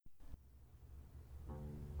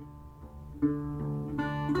Welcome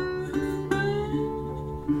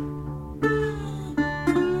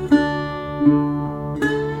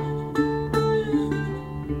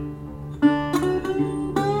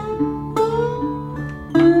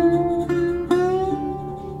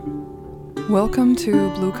to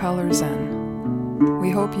Blue Collar Zen. We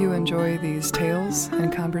hope you enjoy these tales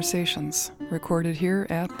and conversations recorded here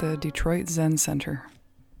at the Detroit Zen Center.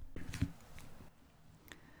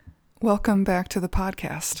 Welcome back to the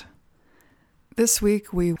podcast. This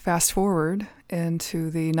week we fast forward into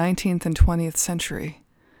the 19th and 20th century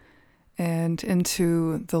and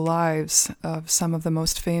into the lives of some of the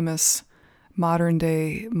most famous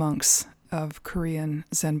modern-day monks of Korean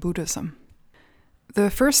Zen Buddhism. The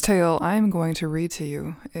first tale I'm going to read to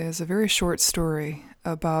you is a very short story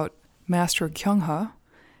about Master Kyunghuh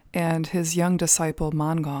and his young disciple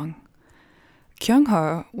Mangong.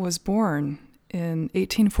 Kyunghuh was born in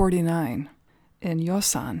 1849 in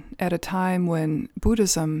Yosan at a time when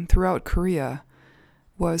Buddhism throughout Korea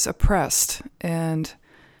was oppressed and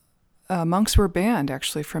monks were banned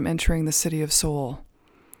actually from entering the city of Seoul.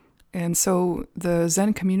 And so the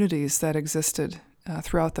Zen communities that existed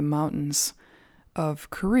throughout the mountains of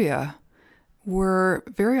Korea were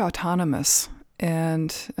very autonomous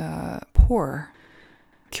and poor.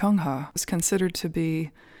 Kyunghuh was considered to be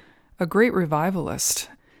a great revivalist.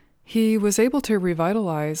 He was able to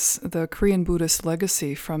revitalize the Korean Buddhist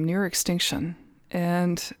legacy from near extinction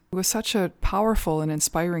and was such a powerful and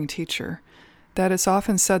inspiring teacher that it's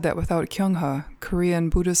often said that without Kyunghuh, Korean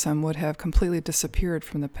Buddhism would have completely disappeared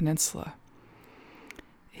from the peninsula.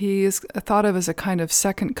 He is thought of as a kind of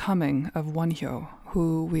second coming of Wonhyo,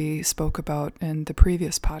 who we spoke about in the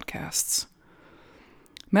previous podcasts.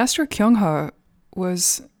 Master Kyunghuh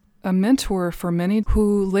was a mentor for many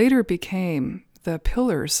who later became the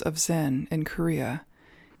pillars of Zen in Korea.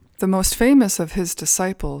 The most famous of his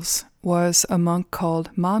disciples was a monk called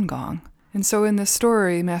Mangong. And so in this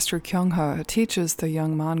story, Master Kyunghuh teaches the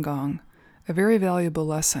young Mangong a very valuable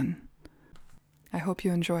lesson. I hope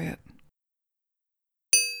you enjoy it.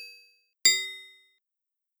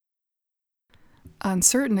 On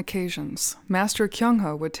certain occasions, Master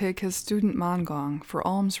Kyunghuh would take his student Mangong for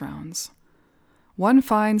alms rounds. One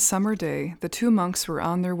fine summer day, the two monks were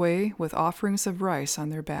on their way with offerings of rice on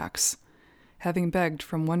their backs, having begged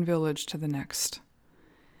from one village to the next.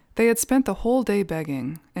 They had spent the whole day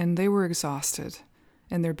begging, and they were exhausted,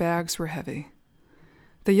 and their bags were heavy.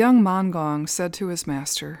 The young Mangong said to his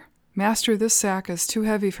master, "Master, this sack is too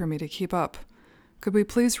heavy for me to keep up. Could we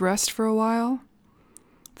please rest for a while?"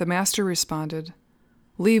 The master responded,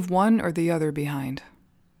 "Leave one or the other behind."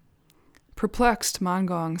 Perplexed,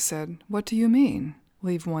 Mangong said, "What do you mean,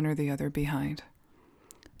 leave one or the other behind?"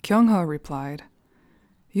 Kyunghuh replied,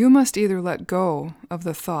 "You must either let go of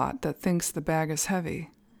the thought that thinks the bag is heavy,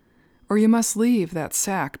 or you must leave that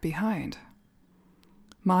sack behind."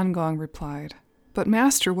 Mangong replied, "But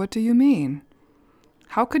master, what do you mean?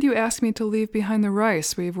 How could you ask me to leave behind the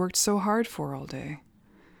rice we've worked so hard for all day?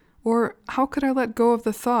 Or how could I let go of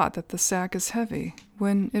the thought that the sack is heavy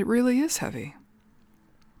when it really is heavy?"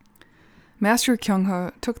 Master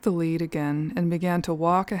Kyunghuh took the lead again and began to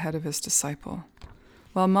walk ahead of his disciple,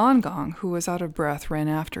 while Mangong, who was out of breath, ran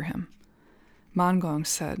after him. Mangong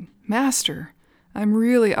said, "Master, I'm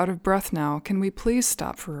really out of breath now. Can we please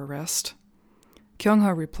stop for a rest?"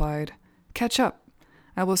 Kyunghuh replied, "Catch up.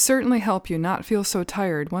 I will certainly help you not feel so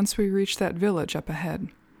tired once we reach that village up ahead."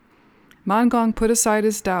 Mangong put aside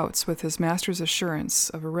his doubts with his master's assurance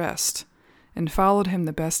of a rest and followed him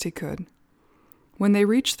the best he could. When they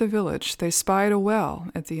reached the village, they spied a well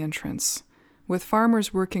at the entrance, with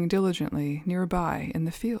farmers working diligently nearby in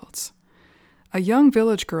the fields. A young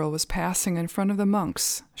village girl was passing in front of the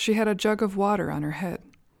monks. She had a jug of water on her head.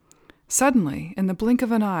 Suddenly, in the blink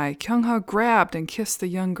of an eye, Kyunghuh grabbed and kissed the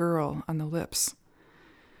young girl on the lips.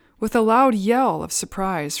 With a loud yell of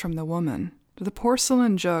surprise from the woman, the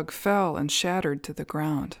porcelain jug fell and shattered to the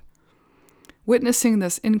ground. Witnessing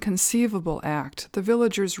this inconceivable act, the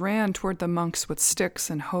villagers ran toward the monks with sticks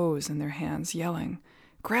and hoes in their hands, yelling,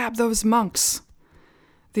 "Grab those monks!"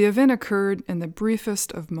 The event occurred in the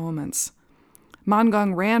briefest of moments.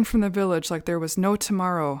 Mangong ran from the village like there was no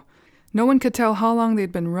tomorrow. No one could tell how long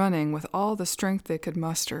they'd been running with all the strength they could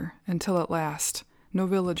muster, until at last no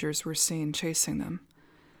villagers were seen chasing them.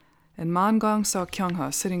 And Mangong saw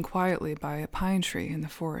Kyunghuh sitting quietly by a pine tree in the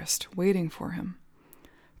forest, waiting for him.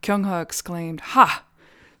 Kyunghuh exclaimed, "Ha!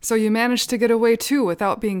 So you managed to get away too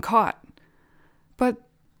without being caught. But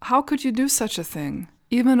how could you do such a thing?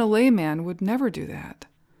 Even a layman would never do that."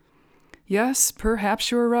 "Yes, perhaps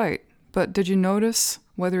you are right, but did you notice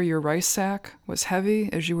whether your rice sack was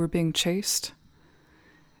heavy as you were being chased?"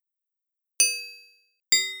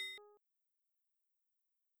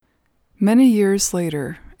 Many years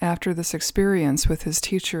later, after this experience with his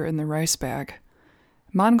teacher in the rice bag,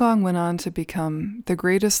 Mangong went on to become the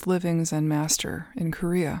greatest living Zen master in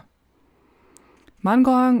Korea.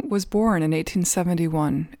 Mangong was born in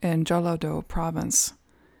 1871 in Jeollado province.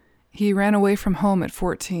 He ran away from home at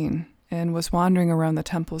 14 and was wandering around the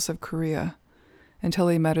temples of Korea until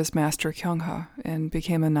he met his master Kyunghuh and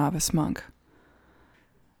became a novice monk.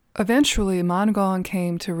 Eventually, Mangong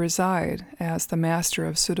came to reside as the master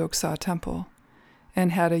of Sudoksa Temple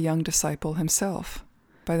and had a young disciple himself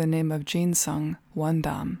by the name of Jinsung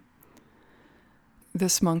Wondam.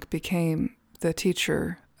 This monk became the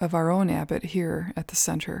teacher of our own abbot here at the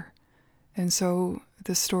center, and so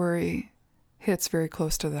this story hits very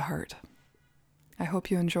close to the heart. I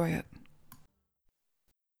hope you enjoy it.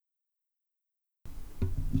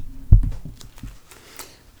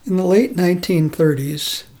 In the late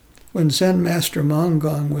 1930s, when Zen Master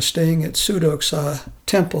Mangong was staying at Sudoksa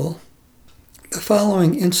Temple, the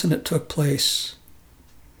following incident took place.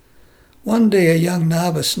 One day a young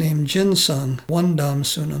novice named Jinsung Wondam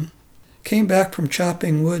Sunam came back from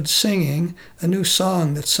chopping wood singing a new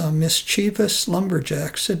song that some mischievous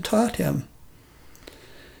lumberjacks had taught him.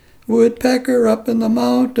 Woodpecker up in the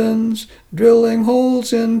mountains, drilling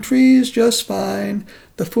holes in trees just fine.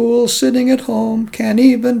 The fool sitting at home can't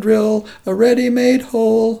even drill a ready-made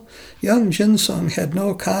hole. Young Jinsung had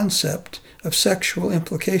no concept of sexual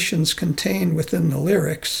implications contained within the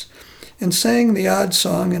lyrics, and sang the odd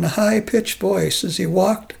song in a high-pitched voice as he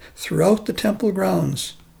walked throughout the temple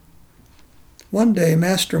grounds. One day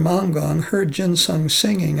Master Mangong heard Jinsung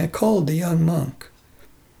singing and called the young monk.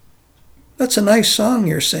 "That's a nice song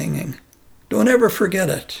you're singing. Don't ever forget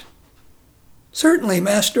it." "Certainly,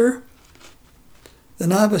 Master." The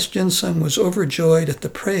novice Jinsung was overjoyed at the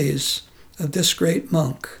praise of this great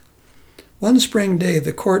monk. One spring day,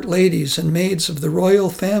 the court ladies and maids of the royal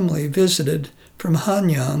family visited from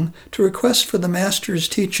Hanyang to request for the master's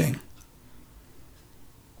teaching.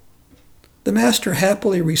 The master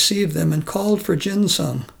happily received them and called for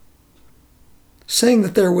Jinsung, saying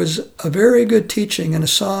that there was a very good teaching in a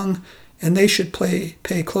song and they should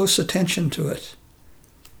pay close attention to it.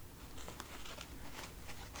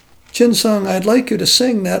 "Jinsung, I'd like you to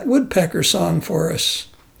sing that woodpecker song for us."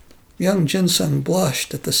 Young Jinsung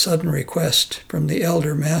blushed at the sudden request from the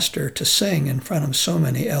elder master to sing in front of so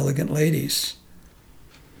many elegant ladies.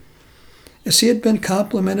 As he had been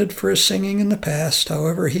complimented for his singing in the past,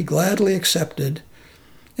 however, he gladly accepted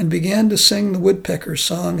and began to sing the woodpecker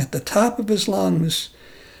song at the top of his lungs.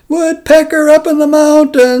 "Woodpecker up in the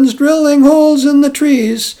mountains, drilling holes in the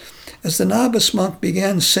trees." As the novice monk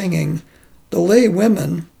began singing, the lay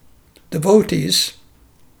women, devotees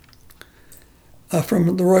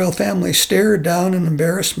from the royal family, stared down in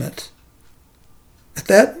embarrassment. At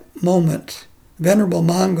that moment, Venerable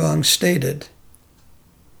Mangong stated,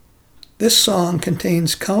 "This song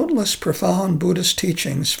contains countless profound Buddhist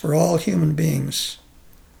teachings for all human beings.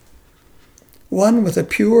 One with a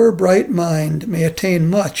pure, bright mind may attain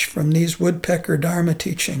much from these woodpecker Dharma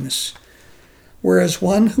teachings, whereas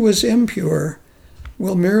one who is impure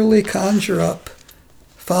will merely conjure up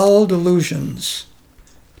foul delusions.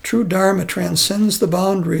 True Dharma transcends the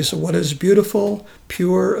boundaries of what is beautiful,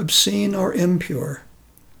 pure, obscene, or impure.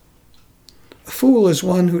 A fool is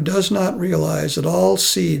one who does not realize that all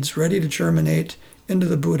seeds ready to germinate into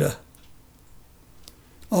the Buddha.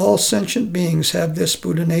 All sentient beings have this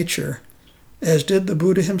Buddha nature, as did the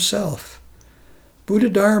Buddha himself. Buddha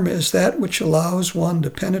Dharma is that which allows one to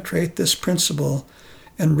penetrate this principle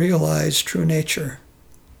and realize true nature.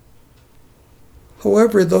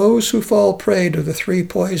 However, those who fall prey to the three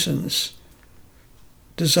poisons,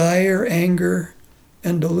 desire, anger,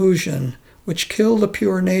 and delusion, which kill the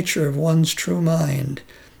pure nature of one's true mind,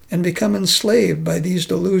 and become enslaved by these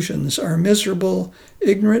delusions, are miserable,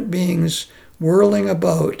 ignorant beings whirling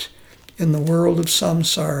about in the world of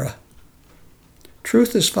samsara.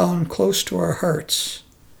 Truth is found close to our hearts.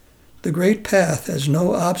 The great path has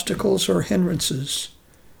no obstacles or hindrances,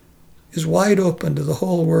 is wide open to the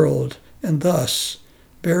whole world, and thus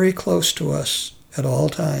very close to us at all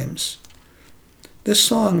times. This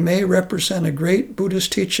song may represent a great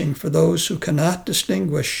Buddhist teaching for those who cannot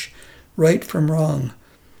distinguish right from wrong,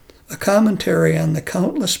 a commentary on the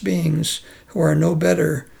countless beings who are no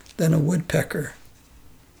better than a woodpecker.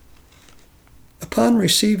 Upon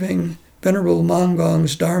receiving Venerable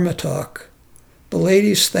Mangong's Dharma talk, the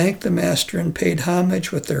ladies thanked the master and paid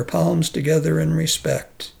homage with their palms together in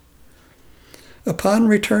respect. Upon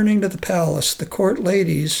returning to the palace, the court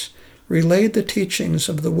ladies relayed the teachings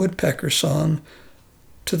of the woodpecker song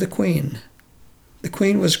to the queen. The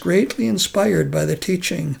queen was greatly inspired by the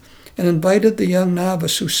teaching and invited the young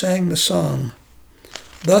novice who sang the song.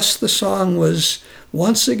 Thus the song was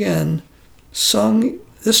once again sung,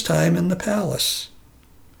 this time in the palace.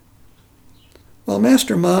 While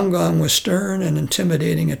Master Mangong was stern and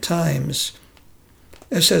intimidating at times,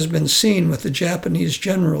 as has been seen with the Japanese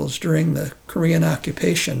generals during the Korean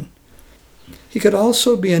occupation, he could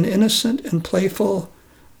also be an innocent and playful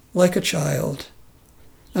like a child.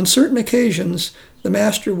 On certain occasions, the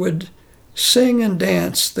master would sing and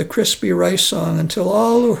dance the crispy rice song until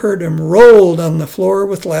all who heard him rolled on the floor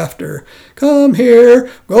with laughter. Come here,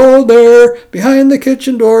 go there, behind the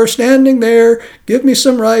kitchen door, standing there, give me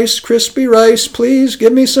some rice, crispy rice, please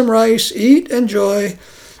give me some rice, eat, enjoy.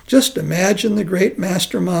 Just imagine the great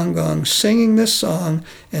Master Mangong singing this song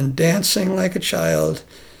and dancing like a child,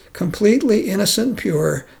 completely innocent and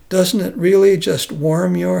pure. Doesn't it really just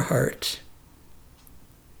warm your heart?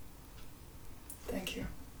 Thank you.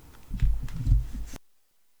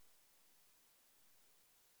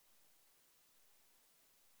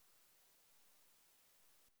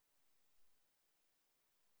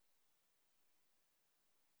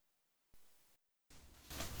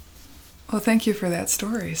 Well, thank you for that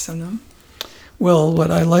story, Sonam. Well,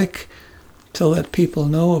 what I like to let people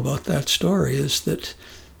know about that story is that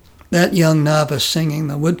that young novice singing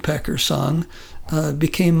the Woodpecker song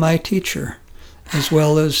became my teacher, as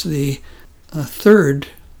well as the third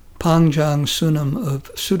Pangjang Sunam of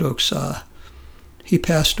Sudoksa. He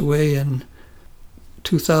passed away in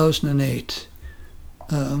 2008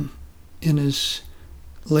 in his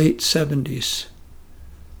late 70s.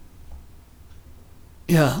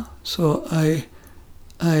 Yeah, so I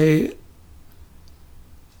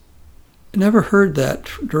never heard that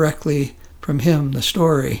directly from him, the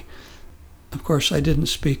story. Of course, I didn't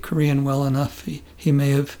speak Korean well enough. He may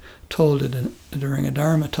have told it during a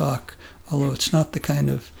Dharma talk, although it's not the kind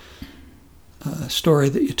of story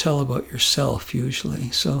that you tell about yourself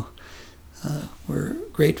usually. So we're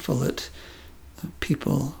grateful that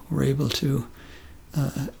people were able to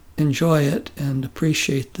enjoy it and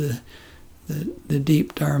appreciate the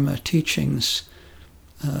deep Dharma teachings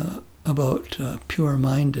about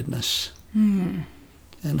pure-mindedness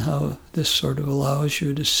and how this sort of allows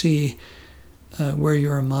you to see where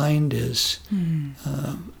your mind is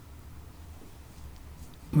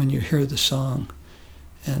when you hear the song.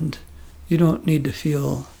 And you don't need to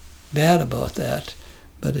feel bad about that,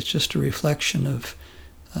 but it's just a reflection of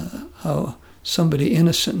how somebody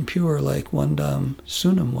innocent and pure like Wondam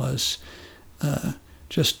Sunam was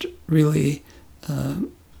just really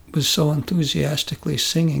was so enthusiastically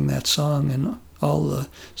singing that song in all the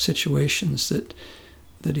situations that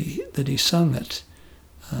he sung it.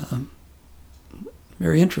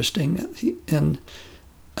 Very interesting. And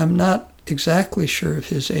I'm not exactly sure of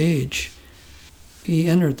his age. He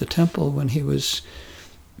entered the temple when he was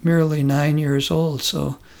merely 9 years old,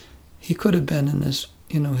 so he could have been in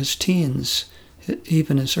his teens,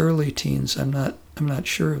 even his early teens. I'm not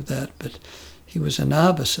sure of that, but he was a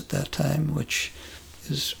novice at that time, which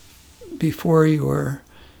is before you were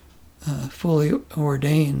fully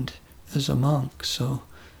ordained as a monk. So,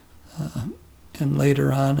 and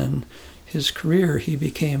later on in his career, he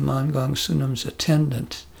became Mangong Sunam's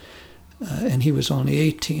attendant, and he was only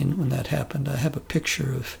 18 when that happened. I have a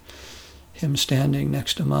picture of him standing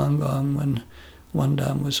next to Mangong when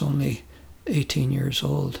Wondam was only 18 years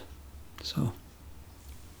old. So.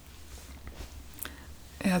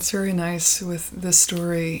 Yeah, it's very nice with this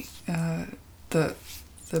story. The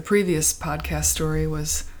previous podcast story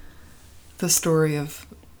was the story of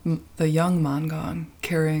the young Mangong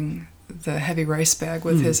carrying the heavy rice bag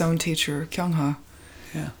with his own teacher, Kyunghuh.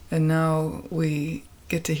 Yeah. And now we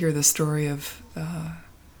get to hear the story of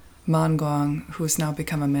Mangong, who's now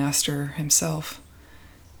become a master himself,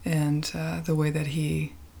 and the way that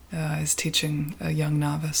he is teaching a young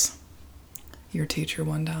novice, your teacher,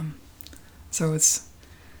 Wondam. So it's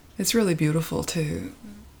really beautiful through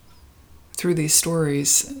these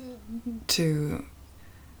stories, to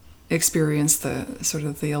experience the sort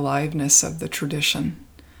of the aliveness of the tradition.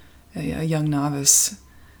 A young novice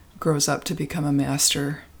grows up to become a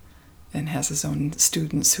master and has his own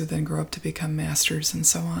students who then grow up to become masters and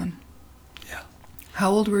so on. Yeah.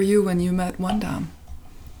 How old were you when you met Wondam?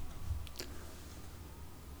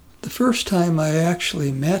 The first time I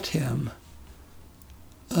actually met him,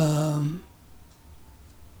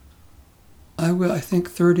 I think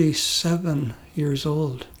 37 years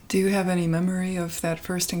old. Do you have any memory of that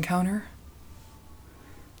first encounter?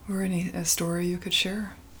 Or a story you could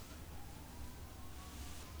share?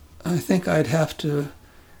 I think I'd have to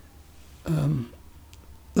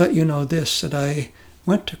let you know this, that I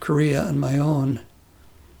went to Korea on my own,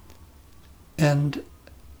 and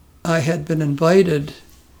I had been invited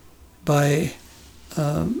by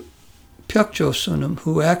Pyeokjo Sunam,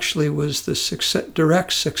 who actually was the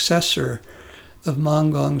direct successor of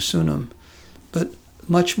Mangong Sunam, but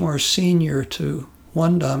much more senior to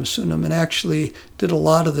Wondam Sunam, and actually did a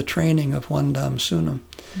lot of the training of Wondam Sunam.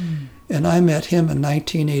 And I met him in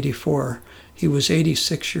 1984. He was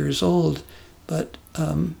 86 years old, but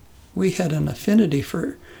we had an affinity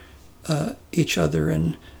for each other,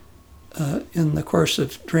 and in the course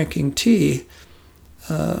of drinking tea,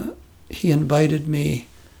 he invited me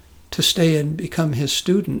to stay and become his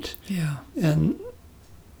student. Yeah. And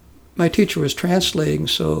my teacher was translating,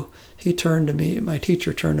 so my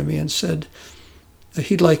teacher turned to me and said,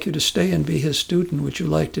 he'd like you to stay and be his student. Would you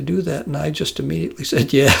like to do that? And I just immediately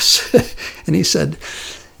said yes. And he said,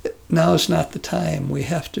 now is not the time. We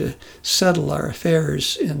have to settle our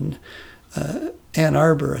affairs in Ann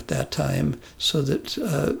Arbor at that time so that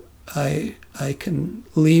I can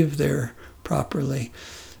leave there properly.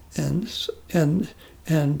 But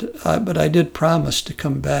I did promise to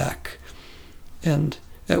come back. And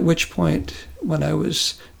at which point, when I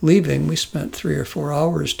was leaving, we spent 3 or 4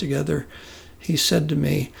 hours together. He said to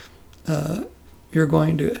me, you're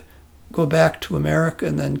going to go back to America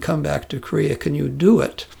and then come back to Korea. Can you do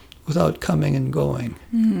it without coming and going?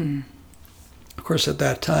 Of course, at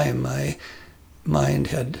that time, my mind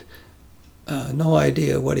had no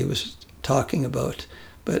idea what he was talking about.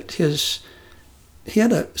 But he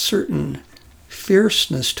had a certain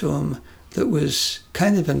fierceness to him that was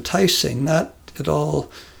kind of enticing, not at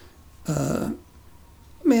all.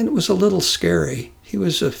 It was a little scary. He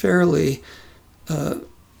was a fairly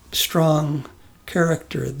strong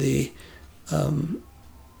character.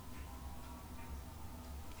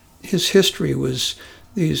 His history was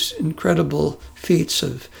these incredible feats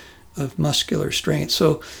of muscular strength.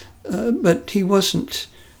 So, but he wasn't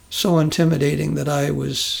so intimidating that I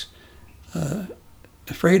was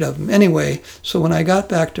afraid of him. Anyway, so when I got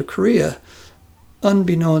back to Korea,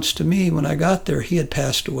 unbeknownst to me, when I got there, he had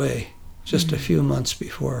passed away just a few months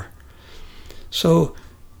before. So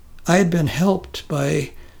I had been helped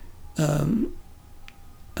by Zen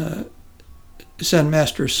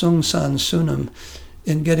Master Sungsan Sunam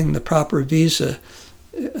in getting the proper visa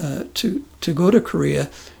to go to Korea,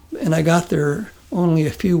 and I got there only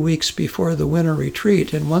a few weeks before the winter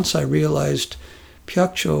retreat. And once I realized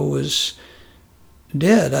Pyeokjo was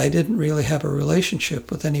dead, I didn't really have a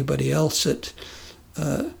relationship with anybody else at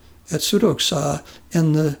Sudoksa,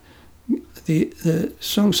 and the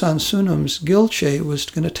Sungsan Sunam's Gilche was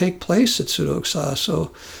going to take place at Sudoksa,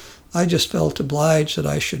 so I just felt obliged that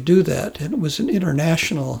I should do that. And it was an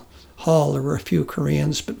international hall. There were a few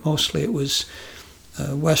Koreans, but mostly it was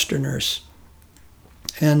Westerners.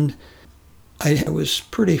 And I was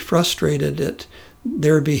pretty frustrated at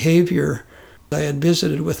their behavior. I had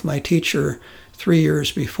visited with my teacher 3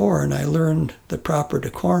 years before, and I learned the proper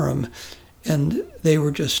decorum, and they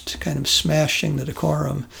were just kind of smashing the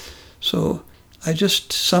decorum. So I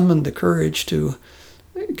just summoned the courage to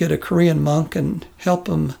get a Korean monk and help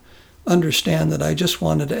him understand that I just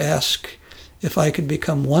wanted to ask if I could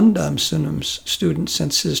become Wondam Sunam's student,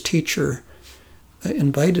 since his teacher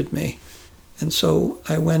invited me. And so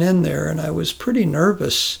I went in there, and I was pretty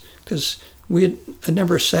nervous because I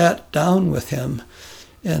never sat down with him,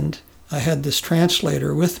 and I had this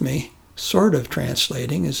translator with me, sort of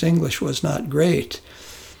translating. His English was not great.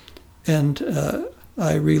 And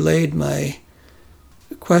I relayed my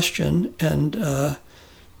question, and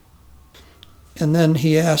then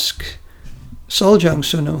he asked Soljang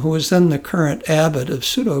Sunam, who was then the current abbot of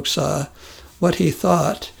Sudoksa, what he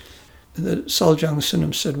thought. The Soljang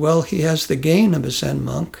Sunam said, well, he has the gain of a Zen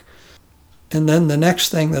monk. And then the next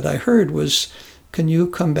thing that I heard was, can you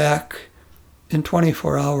come back in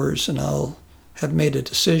 24 hours and I'll have made a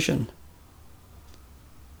decision?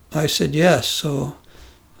 I said yes, so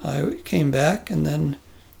I came back, and then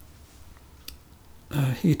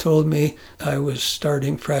he told me I was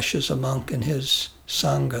starting fresh as a monk in his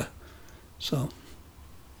Sangha. So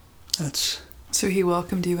that's... So he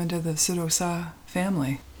welcomed you into the Sudoksa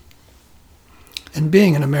family. And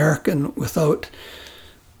being an American without,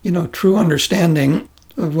 true understanding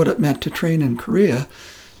of what it meant to train in Korea,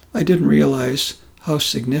 I didn't realize how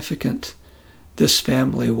significant this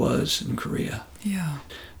family was in Korea. Yeah.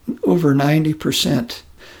 Over 90%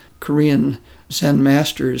 Korean Zen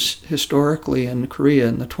masters historically in Korea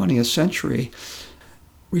in the 20th century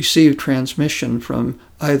received transmission from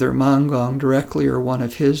either Mangong directly or one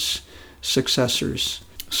of his successors.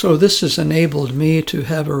 So this has enabled me to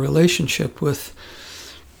have a relationship with,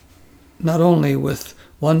 not only with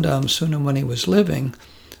Wondam Sunam when he was living,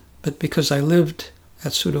 but because I lived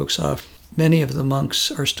at Sudoksa many of the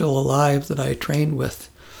monks are still alive that I trained with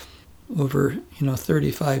over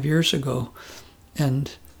 35 years ago.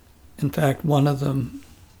 And in fact, one of them,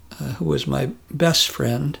 who was my best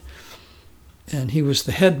friend, and he was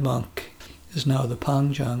the head monk, is now the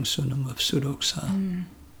Pangjang Sunam of Sudoksa. Mm.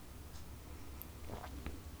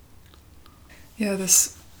 Yeah,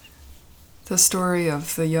 the story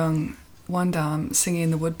of the young Wondam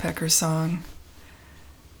singing the Woodpecker song.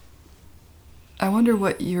 I wonder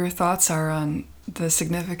what your thoughts are on the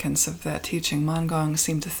significance of that teaching. Mangong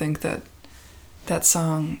seemed to think that that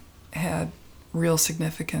song had real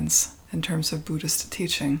significance in terms of Buddhist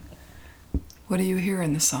teaching. What do you hear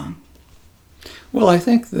in the song? Well, I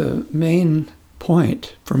think the main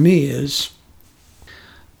point for me is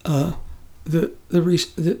the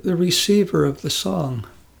receiver of the song,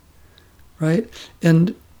 right?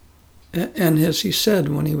 And as he said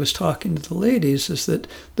when he was talking to the ladies, is that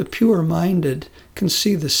the pure-minded can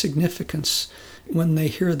see the significance when they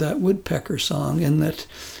hear that woodpecker song, and that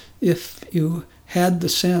if you had the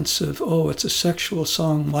sense of, oh, it's a sexual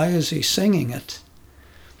song, why is he singing it?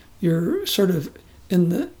 You're sort of in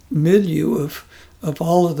the milieu of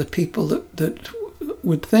all of the people that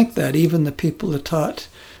would think that. Even the people that taught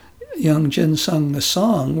young Jinsung the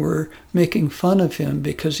song were making fun of him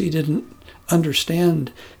because he didn't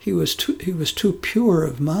understand. He was too pure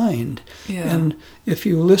of mind. Yeah. And if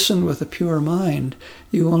you listen with a pure mind,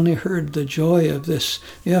 you only heard the joy of this.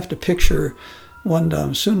 You have to picture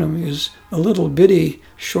Wondam Sunam. He was a little bitty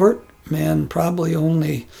short man, probably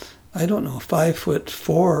only,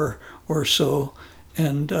 5'4" or so.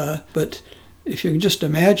 And but if you can just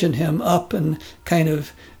imagine him up and kind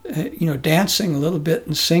of dancing a little bit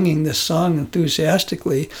and singing this song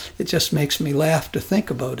enthusiastically, it just makes me laugh to think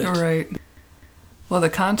about it. All right. Well, the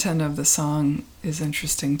content of the song is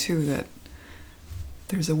interesting too, that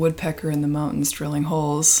there's a woodpecker in the mountains drilling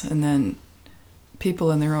holes, and then people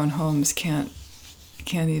in their own homes can't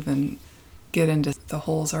even get into the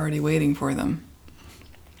holes already waiting for them.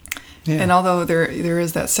 Yeah. And although there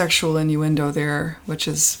is that sexual innuendo there, which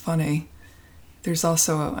is funny, there's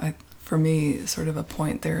also, for me, sort of a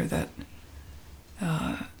point there that,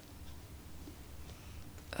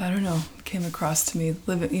 came across to me.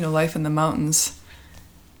 Life in the mountains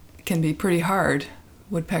can be pretty hard.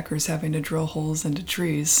 Woodpeckers having to drill holes into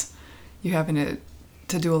trees. You're having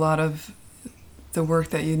to do a lot of the work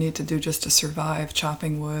that you need to do just to survive,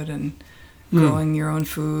 chopping wood and growing your own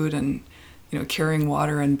food and, carrying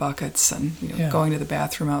water in buckets and, going to the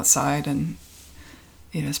bathroom outside and,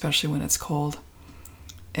 especially when it's cold.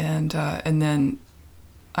 And then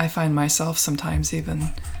I find myself sometimes even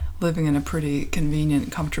living in a pretty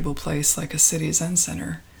convenient, comfortable place like a city Zen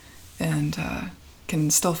center, and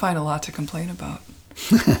can still find a lot to complain about.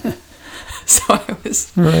 So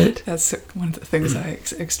that's one of the things I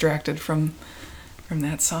extracted from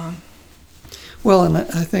that song. Well, and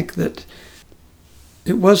I think that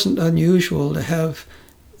it wasn't unusual to have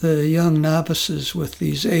the young novices with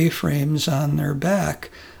these A-frames on their back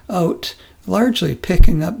out largely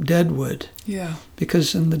picking up dead wood. Yeah.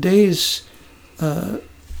 Because in the days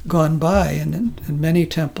gone by, and in many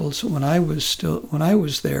temples when I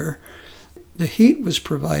was there, the heat was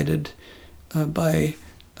provided by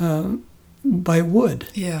wood.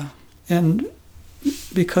 Yeah. And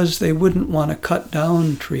because they wouldn't want to cut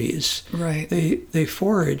down trees, right, they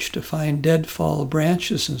foraged to find deadfall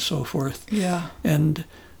branches and so forth. Yeah. And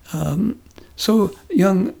so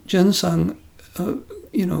young Jinsung,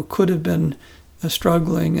 could have been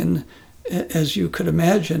struggling, and as you could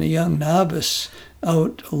imagine, a young novice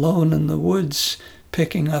out alone in the woods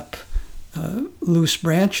picking up loose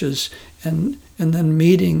branches, and then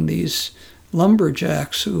meeting these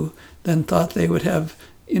lumberjacks who then thought they would have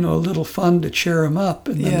a little fun to cheer him up,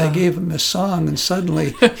 and then they gave him a song, and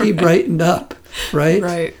suddenly he brightened up, right?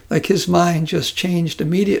 Right. Like his mind just changed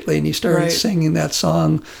immediately, and he started singing that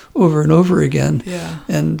song over and over again. Yeah.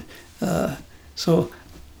 And so,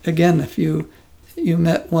 again, if you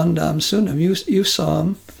met Wondam Sunam, you saw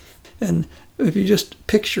him, and if you just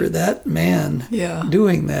picture that man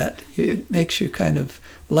doing that, it makes you kind of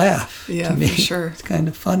laugh. Yeah, to me. for sure. It's kind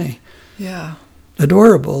of funny. Yeah.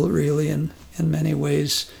 Adorable, really, in many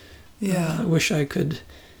ways. Yeah. I wish I could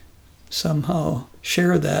somehow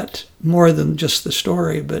share that more than just the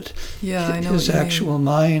story, but his actual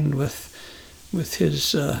mind with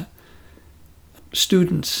his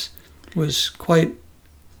students was quite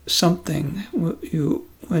something.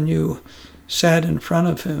 When you sat in front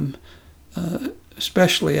of him,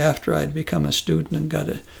 especially after I'd become a student and got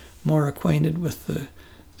more acquainted with the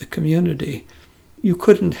community, you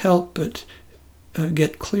couldn't help but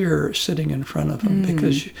get clear sitting in front of him,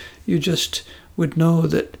 because you just would know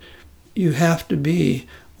that you have to be,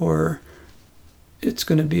 or it's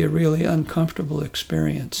going to be a really uncomfortable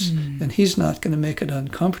experience. And he's not going to make it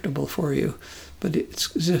uncomfortable for you, but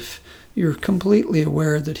it's as if you're completely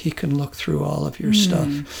aware that he can look through all of your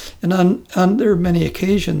stuff. And there are many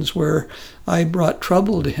occasions where I brought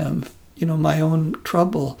trouble to him, my own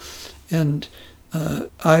trouble, and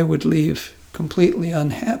I would leave completely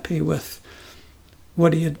unhappy with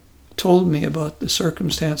what he had told me about the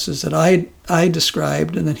circumstances that I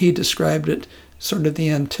described, and then he described it, sort of the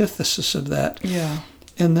antithesis of that. Yeah.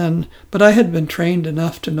 And then, but I had been trained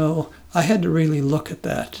enough to know I had to really look at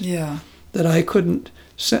that. Yeah. That I couldn't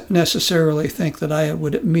necessarily think that I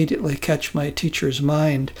would immediately catch my teacher's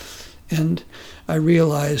mind. And I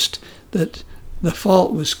realized that the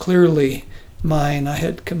fault was clearly mine. I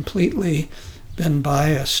had completely been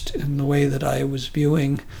biased in the way that I was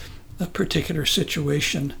viewing a particular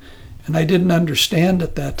situation. And I didn't understand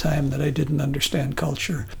at that time that I didn't understand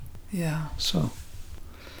culture. Yeah. So,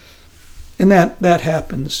 and that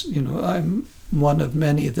happens. I'm one of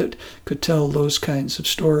many that could tell those kinds of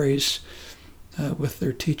stories with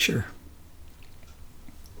their teacher.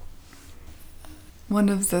 One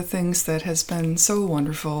of the things that has been so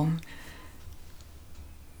wonderful,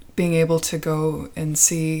 being able to go and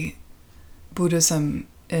see Buddhism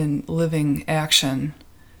in living action,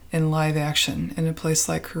 in live action, in a place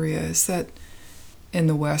like Korea, is that in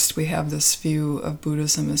the West we have this view of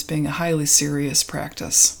Buddhism as being a highly serious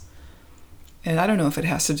practice. And I don't know if it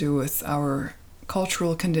has to do with our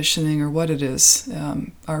cultural conditioning or what it is,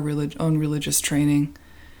 our own religious training.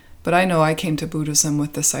 But I know I came to Buddhism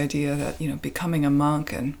with this idea that, becoming a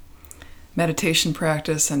monk and meditation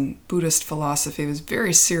practice and Buddhist philosophy was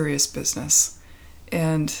very serious business.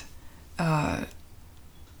 And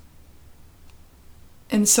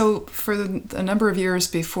so for a number of years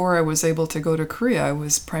before I was able to go to Korea, I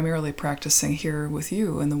was primarily practicing here with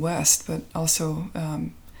you in the West, but also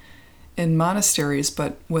in monasteries,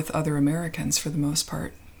 but with other Americans for the most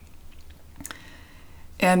part.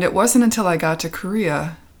 And it wasn't until I got to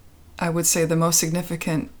Korea, I would say the most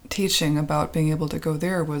significant teaching about being able to go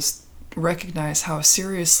there was recognize how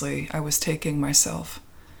seriously I was taking myself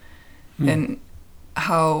and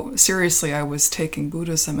how seriously I was taking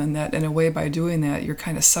Buddhism, and that in a way by doing that you're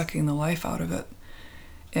kind of sucking the life out of it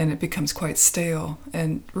and it becomes quite stale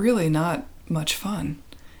and really not much fun.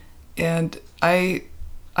 And I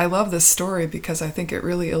love this story because I think it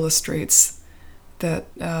really illustrates that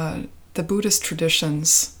the Buddhist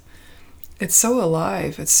traditions, it's so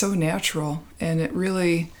alive, it's so natural, and it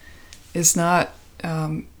really is not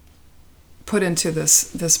put into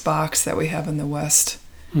this box that we have in the West.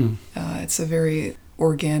 It's a very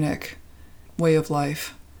organic way of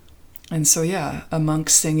life. And so, a monk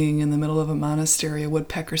singing in the middle of a monastery, a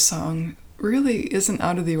woodpecker song, really isn't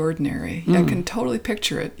out of the ordinary. I can totally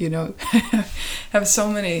picture it, have so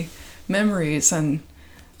many memories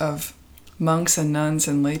of monks and nuns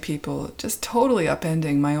and lay people just totally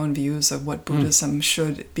upending my own views of what Buddhism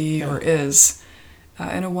should be or is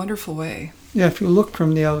in a wonderful way. Yeah, if you look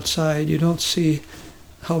from the outside, you don't see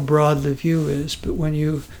how broad the view is, but when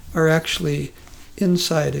you are actually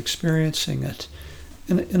inside experiencing it,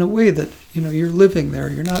 in a way that, you're living there,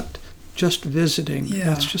 you're not just visiting.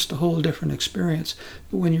 That's just a whole different experience.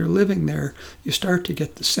 But when you're living there, you start to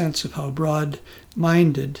get the sense of how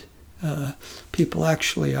broad-minded people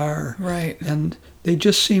actually are. Right. And they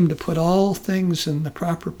just seem to put all things in the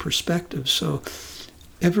proper perspective. So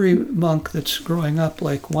every monk that's growing up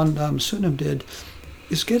like Wondam Sunam did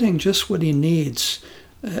is getting just what he needs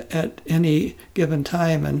at any given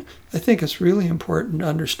time. And I think it's really important to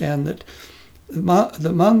understand that the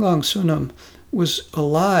Mangong Sunam was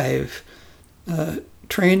alive,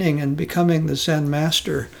 training and becoming the Zen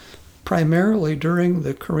master primarily during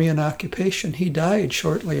the Korean occupation. He died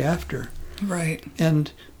shortly after. Right.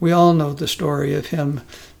 And we all know the story of him,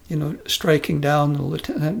 striking down the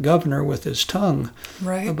lieutenant governor with his tongue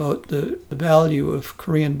about the value of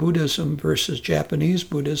Korean Buddhism versus Japanese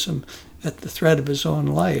Buddhism at the threat of his own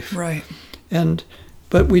life. Right.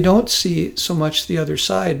 But we don't see so much the other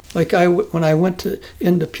side. Like when I went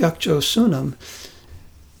into Pyeokjo Sunam,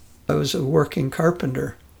 I was a working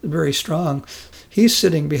carpenter, very strong. He's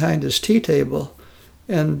sitting behind his tea table,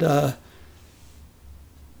 and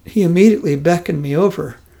he immediately beckoned me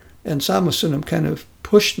over, and Sama Sunam kind of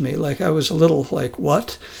pushed me like I was a little like,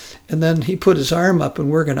 what? And then he put his arm up,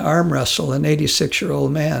 and we're going to arm wrestle an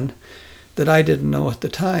 86-year-old man that I didn't know at the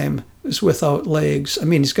time is without legs. I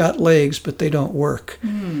mean, he's got legs, but they don't work.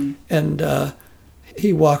 And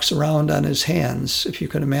he walks around on his hands, if you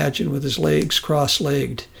can imagine, with his legs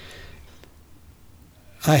cross-legged.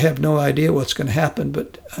 I have no idea what's going to happen,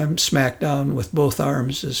 but I'm smacked down with both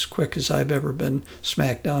arms as quick as I've ever been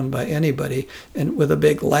smacked down by anybody, and with a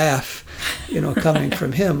big laugh, coming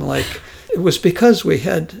from him. Like, it was because we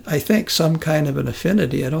had, I think, some kind of an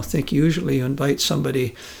affinity. I don't think usually you invite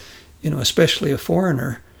somebody, especially a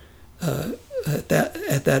foreigner, at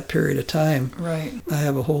that period of time. Right. I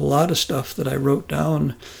have a whole lot of stuff that I wrote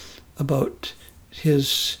down about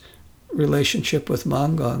his relationship with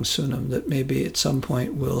Mangong Sunam that maybe at some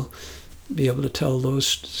point we'll be able to tell those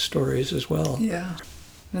stories as well. Yeah.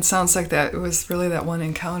 And it sounds like that it was really that one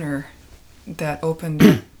encounter that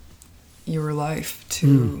opened your life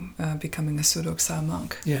to becoming a Sudoksa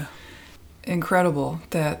monk. Yeah. Incredible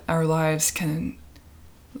that our lives can,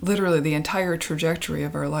 literally the entire trajectory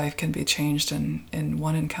of our life can be changed in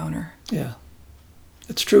one encounter. Yeah.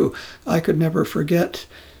 It's true. I could never forget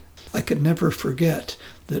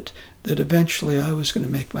that eventually I was going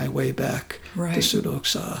to make my way back Right. to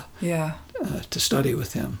Sudoksa, Yeah. to study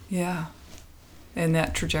with him. Yeah. And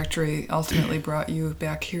that trajectory ultimately brought you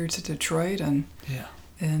back here to Detroit and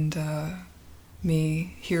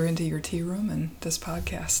me here into your tea room and this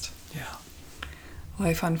podcast. Yeah.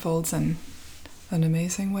 Life unfolds in an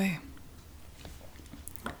amazing way.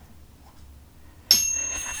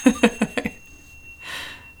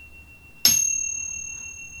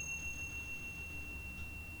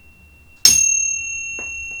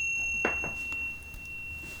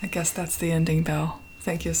 I guess that's the ending bell.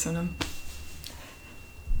 Thank you, Sunam.